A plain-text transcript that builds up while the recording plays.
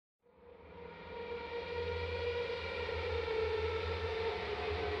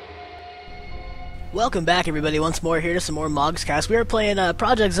Welcome back, everybody, once more here to some more Mog Squad. We are playing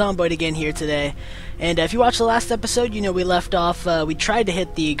Project Zomboid again here today. And if you watched the last episode, you know we left off, we tried to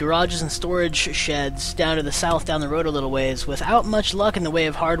hit the garages and storage sheds down to the south, down the road a little ways, without much luck in the way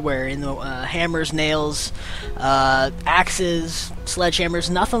of hardware, in the hammers, nails, axes, sledgehammers,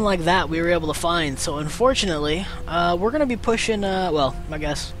 nothing like that we were able to find. So unfortunately, we're going to be pushing, well, I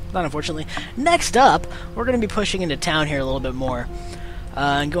guess, not unfortunately. Next up, we're going to be pushing into town here a little bit more.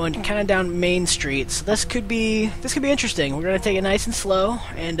 And going kind of down Main Street. So this could be interesting. We're gonna take it nice and slow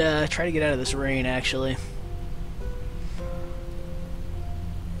and try to get out of this rain. Actually,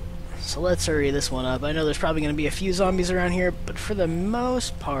 so let's hurry this one up. I know there's probably gonna be a few zombies around here, but for the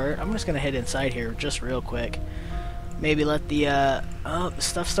most part, I'm just gonna head inside here just real quick. Maybe let the oh,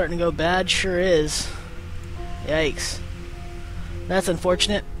 stuff's starting to go bad. Sure is. Yikes. That's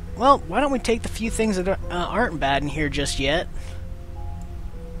unfortunate. Well, why don't we take the few things that aren't bad in here just yet?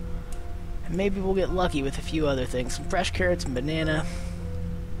 Maybe we'll get lucky with a few other things. Some fresh carrots and banana.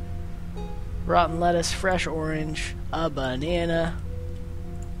 Rotten lettuce, fresh orange, a banana.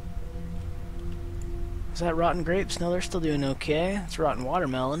 Is that rotten grapes? No, they're still doing okay. It's rotten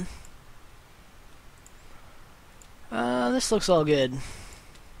watermelon. This looks all good.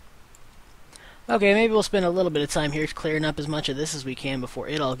 Okay, maybe we'll spend a little bit of time here clearing up as much of this as we can before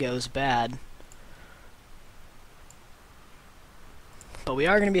it all goes bad. But we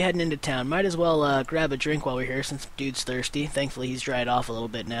are going to be heading into town. Might as well grab a drink while we're here since dude's thirsty. Thankfully, he's dried off a little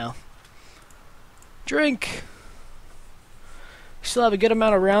bit now. Drink! We still have a good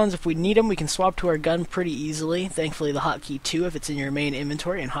amount of rounds. If we need them, we can swap to our gun pretty easily. Thankfully, the hotkey 2 if it's in your main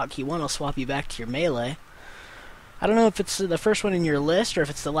inventory, and hotkey 1 will swap you back to your melee. I don't know if it's the first one in your list or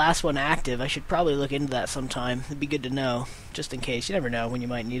if it's the last one active. I should probably look into that sometime. It'd be good to know, just in case. You never know when you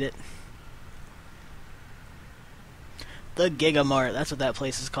might need it. The Giga Mart, that's what that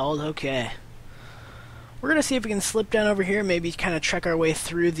place is called. Okay. We're gonna see if we can slip down over here, maybe kind of trek our way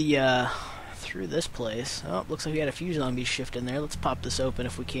through the through this place. Oh, looks like we had a few zombies shift in there. Let's pop this open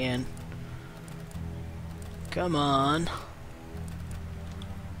if we can. Come on.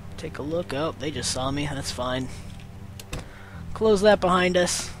 Take a look. Oh, they just saw me. That's fine. Close that behind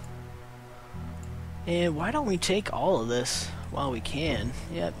us. And why don't we take all of this while we can?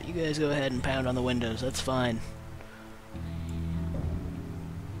 Yep, you guys go ahead and pound on the windows. That's fine.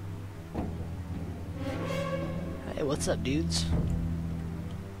 Hey, what's up, dudes?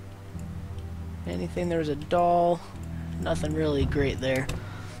 Anything? There's a doll. Nothing really great there.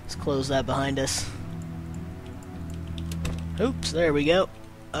 Let's close that behind us. Oops, there we go.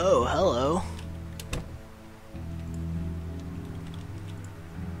 Oh, hello.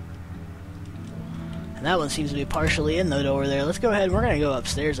 And that one seems to be partially in the door there. Let's go ahead. We're gonna go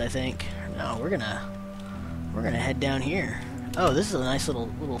upstairs, I think. No, we're gonna head down here. Oh, this is a nice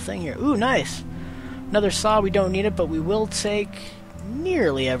little thing here. Ooh, nice. Another saw, we don't need it, but we will take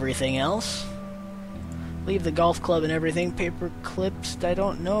nearly everything else. Leave the golf club and everything. Paper clips, I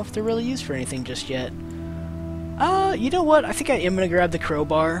don't know if they're really used for anything just yet. You know what? I think I am going to grab the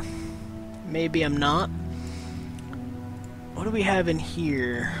crowbar. Maybe I'm not. What do we have in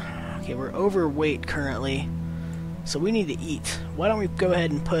here? Okay, we're overweight currently, so we need to eat. Why don't we go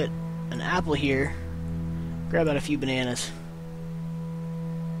ahead and put an apple here, grab out a few bananas.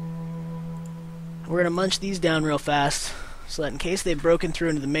 We're going to munch these down real fast, so that in case they've broken through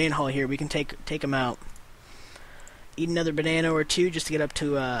into the main hall here, we can take them out. Eat another banana or two just to get up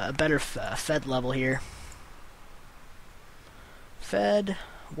to a better fed level here. Fed,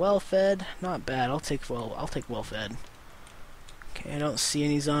 well fed, not bad. I'll take well fed. Okay, I don't see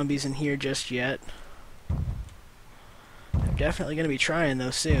any zombies in here just yet. I'm definitely going to be trying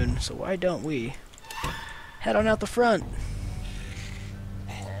those soon, so why don't we head on out the front?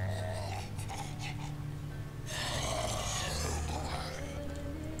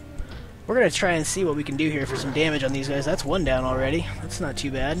 We're going to try and see what we can do here for some damage on these guys. That's one down already. That's not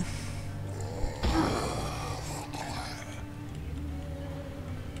too bad.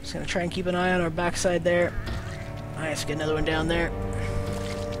 Just going to try and keep an eye on our backside there. Nice, get another one down there.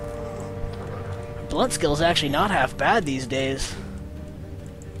 Blunt skill is actually not half bad these days.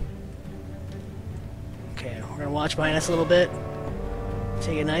 Okay, we're going to watch behind us a little bit.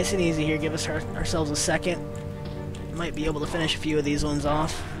 Take it nice and easy here. Give us ourselves a second. Might be able to finish a few of these ones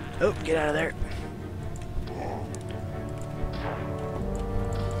off. Oh, get out of there.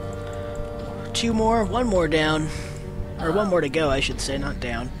 Two more, one more down. Or one more to go, I should say, not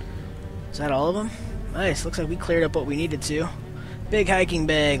down. Is that all of them? Nice, looks like we cleared up what we needed to. Big hiking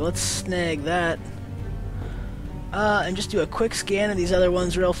bag, let's snag that. And just do a quick scan of these other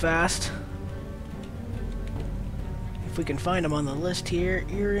ones real fast. If we can find them on the list here.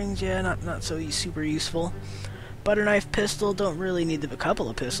 Earrings, yeah, not so super useful. Butter knife, pistol, don't really need a couple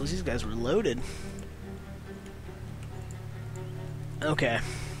of pistols. These guys were loaded. Okay.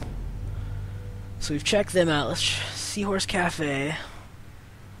 So we've checked them out. Let's Seahorse Cafe.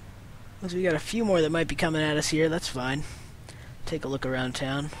 Looks like we got a few more that might be coming at us here. That's fine. Take a look around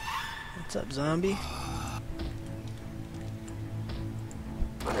town. What's up, zombie?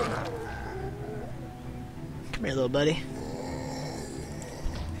 Come here, little buddy.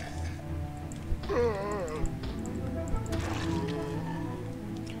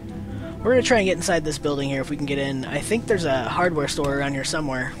 We're gonna try and get inside this building here if we can get in. I think there's a hardware store around here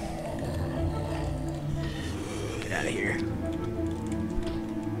somewhere. Get out of here.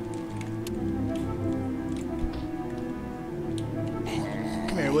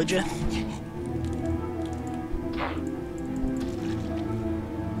 Come here, would ya?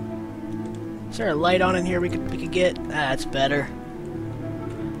 Is there a light on in here we could get? Ah, that's better.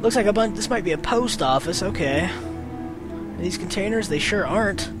 Looks like a bunch. This might be a post office. Okay. Are these containers? They sure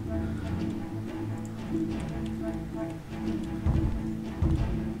aren't.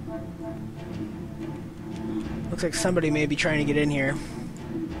 Looks like somebody may be trying to get in here.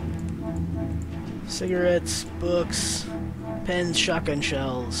 Cigarettes, books, pens, shotgun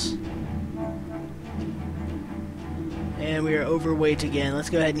shells. And we are overweight again. Let's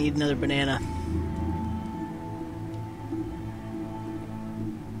go ahead and eat another banana.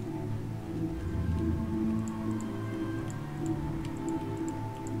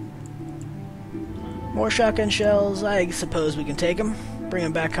 More shotgun shells. I suppose we can take them. Bring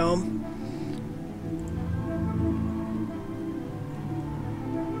them back home.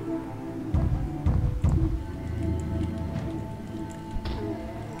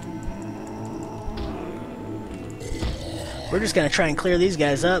 We're just gonna try and clear these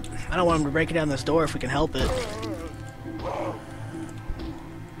guys up. I don't want them to break down this door if we can help it.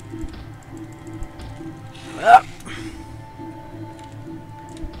 Up.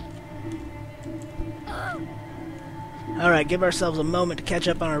 Alright, give ourselves a moment to catch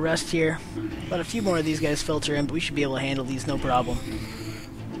up on our rest here. Let a few more of these guys filter in, but we should be able to handle these no problem.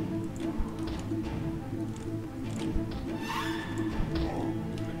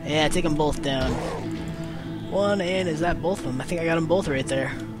 Yeah, take them both down. One, and is that both of them? I think I got them both right there.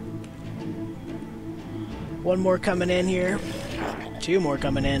 One more coming in here. Two more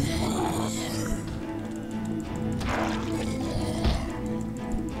coming in.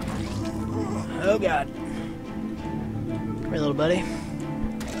 Oh god. Come here, little buddy.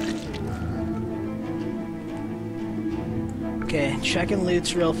 Okay, checking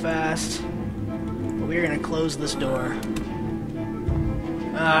loots real fast. But we're gonna close this door.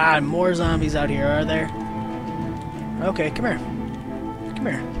 Ah, more zombies out here, are there? Okay, come here. Come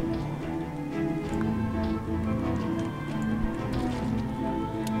here.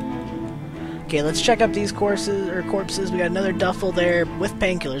 Okay, let's check up these corpses. We got another duffel there with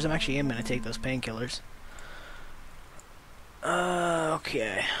painkillers. I'm actually gonna take those painkillers.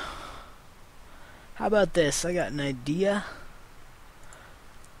 Okay. How about this? I got an idea.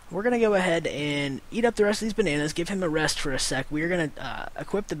 We're gonna go ahead and eat up the rest of these bananas, give him a rest for a sec. We're gonna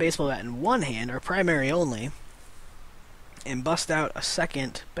equip the baseball bat in one hand, our primary only, and bust out a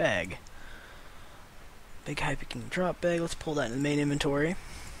second bag. Big high picking drop bag. Let's pull that in the main inventory.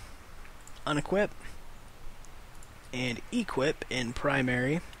 Unequip. And equip in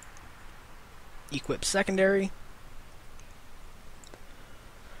primary. Equip secondary.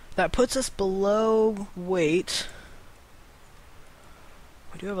 That puts us below weight.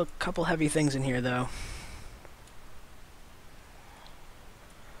 We do have a couple heavy things in here, though.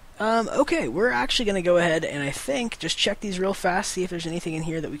 Okay, we're actually going to go ahead and I think just check these real fast, see if there's anything in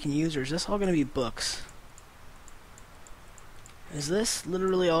here that we can use, or is this all going to be books? Is this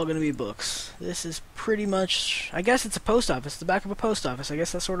literally all going to be books? This is pretty much, I guess it's a post office, the back of a post office. I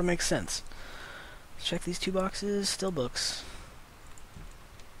guess that sort of makes sense. Let's check these two boxes, still books.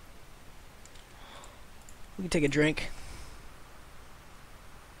 We can take a drink.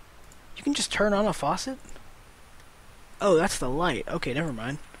 You can just turn on a faucet? Oh, that's the light. Okay, never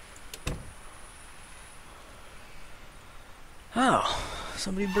mind. Oh,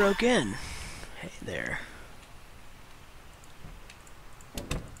 somebody broke in. Hey there.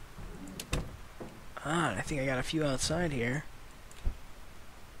 Ah, I think I got a few outside here.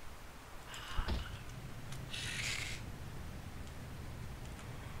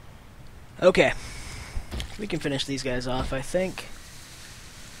 Okay. We can finish these guys off, I think.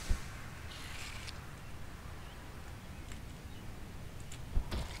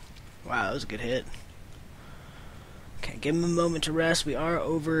 Wow, that was a good hit. Okay, give him a moment to rest. We are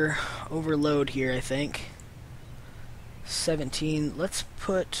overload here, I think. 17. Let's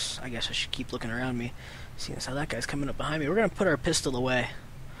put... I guess I should keep looking around me, seeing as how that guy's coming up behind me. We're going to put our pistol away.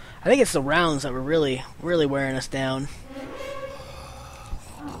 I think it's the rounds that were really wearing us down.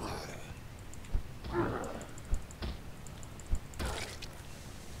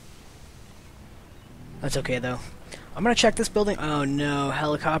 That's okay, though. I'm going to check this building. Oh, no.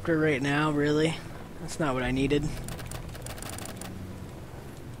 Helicopter right now? Really? That's not what I needed.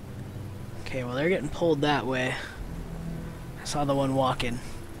 Okay, well, they're getting pulled that way. I saw the one walking.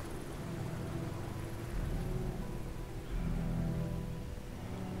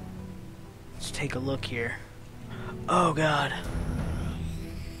 Let's take a look here. Oh, God.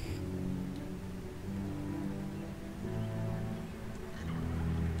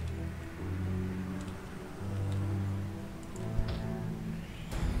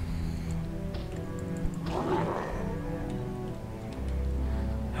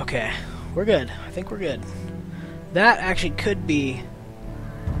 Okay, we're good. I think we're good. That actually could be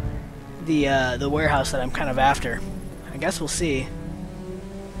the warehouse that I'm kind of after. I guess we'll see.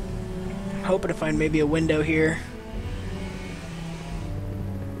 I'm hoping to find maybe a window here.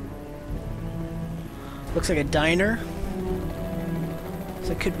 Looks like a diner.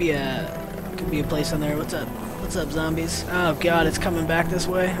 So it could be a place on there. What's up? What's up, zombies? Oh God, it's coming back this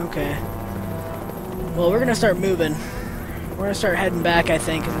way. Okay. Well, we're gonna start moving. We're gonna start heading back, I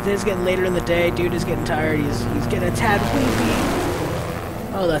think, because it is getting later in the day. Dude is getting tired. He's getting a tad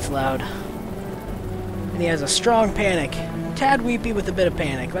weepy. Oh, that's loud. And he has a strong panic. Tad weepy with a bit of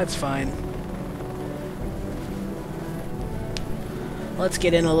panic. That's fine. Let's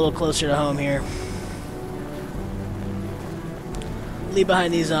get in a little closer to home here. Leave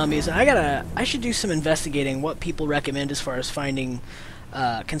behind these zombies. I should do some investigating what people recommend as far as finding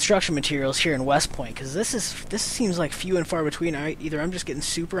construction materials here in West Point, because this seems like few and far between. Either I'm just getting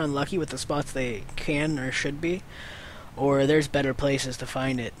super unlucky with the spots they can or should be, or there's better places to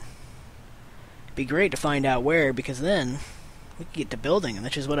find it. It'd be great to find out where, because then we can get to building,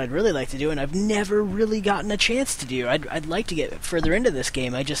 which is what I'd really like to do, and I've never really gotten a chance to do. I'd like to get further into this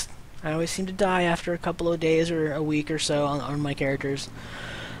game. I always seem to die after a couple of days or a week or so on my characters.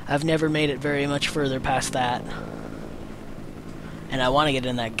 I've never made it very much further past that. And I want to get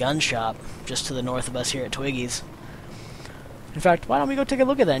in that gun shop just to the north of us here at Twiggy's. In fact, why don't we go take a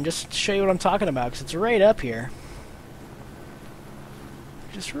look at that and just show you what I'm talking about, because it's right up here.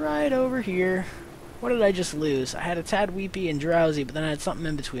 Just right over here. What did I just lose? I had a tad weepy and drowsy, but then I had something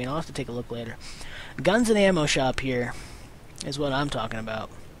in between. I'll have to take a look later. Guns and ammo shop here is what I'm talking about.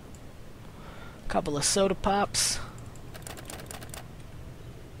 A couple of soda pops.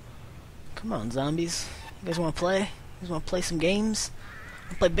 Come on, zombies. You guys want to play? You guys want to play some games?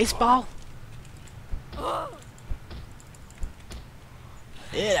 Want to play baseball?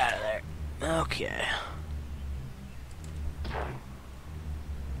 Get out of there. Okay.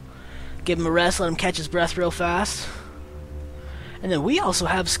 Give him a rest, let him catch his breath real fast. And then we also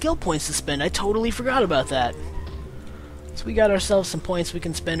have skill points to spend. I totally forgot about that. So we got ourselves some points we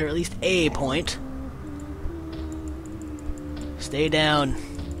can spend, or at least a point. Stay down.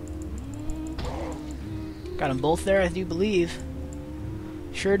 Got them both there, I do believe.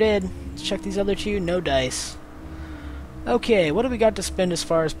 Sure did. Let's check these other two. No dice. Okay, what do we got to spend as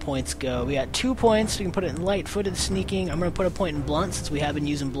far as points go? We got 2 points. We can put it in light-footed sneaking. I'm going to put a point in blunt, since we have been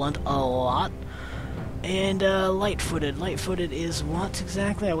using blunt a lot. And light-footed. Light-footed is what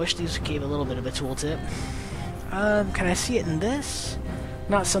exactly? I wish these gave a little bit of a tooltip. Can I see it in this?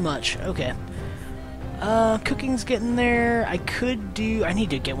 Not so much. Okay. Cooking's getting there. I need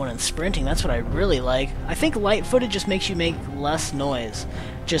to get one in sprinting. That's what I really like. I think light-footed just makes you make less noise,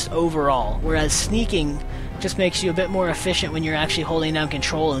 just overall. Whereas sneaking just makes you a bit more efficient when you're actually holding down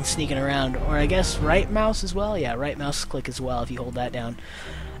control and sneaking around. Or I guess right mouse as well. Yeah, right mouse click as well if you hold that down.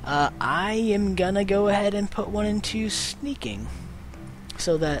 I am gonna go ahead and put one into sneaking,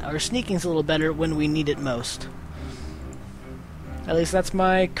 so that our sneaking's a little better when we need it most. At least that's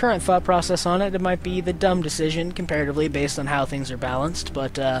my current thought process on it. It might be the dumb decision comparatively based on how things are balanced,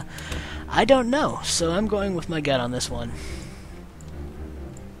 but I don't know, so I'm going with my gut on this one.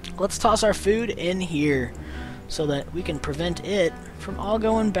 Let's toss our food in here so that we can prevent it from all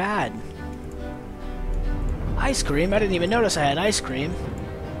going bad. Ice cream? I didn't even notice I had ice cream.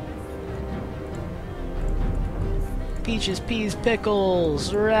 Peaches, peas,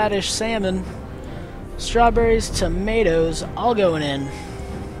 pickles, radish, salmon, strawberries, tomatoes, all going in.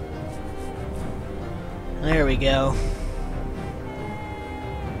 There we go.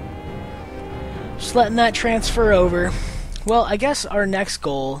 Just letting that transfer over. Well, I guess our next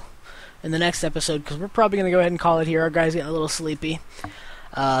goal in the next episode, because we're probably going to go ahead and call it here. Our guy's getting a little sleepy.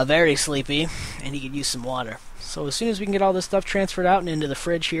 Very sleepy, and he could use some water. So as soon as we can get all this stuff transferred out and into the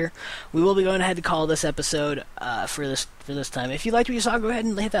fridge here, we will be going ahead to call this episode for this time. If you liked what you saw, go ahead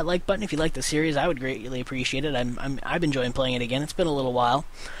and hit that like button. If you like the series, I would greatly appreciate it. I'm enjoying playing it again. It's been a little while.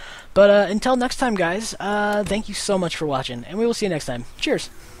 But until next time, guys, thank you so much for watching, and we will see you next time. Cheers!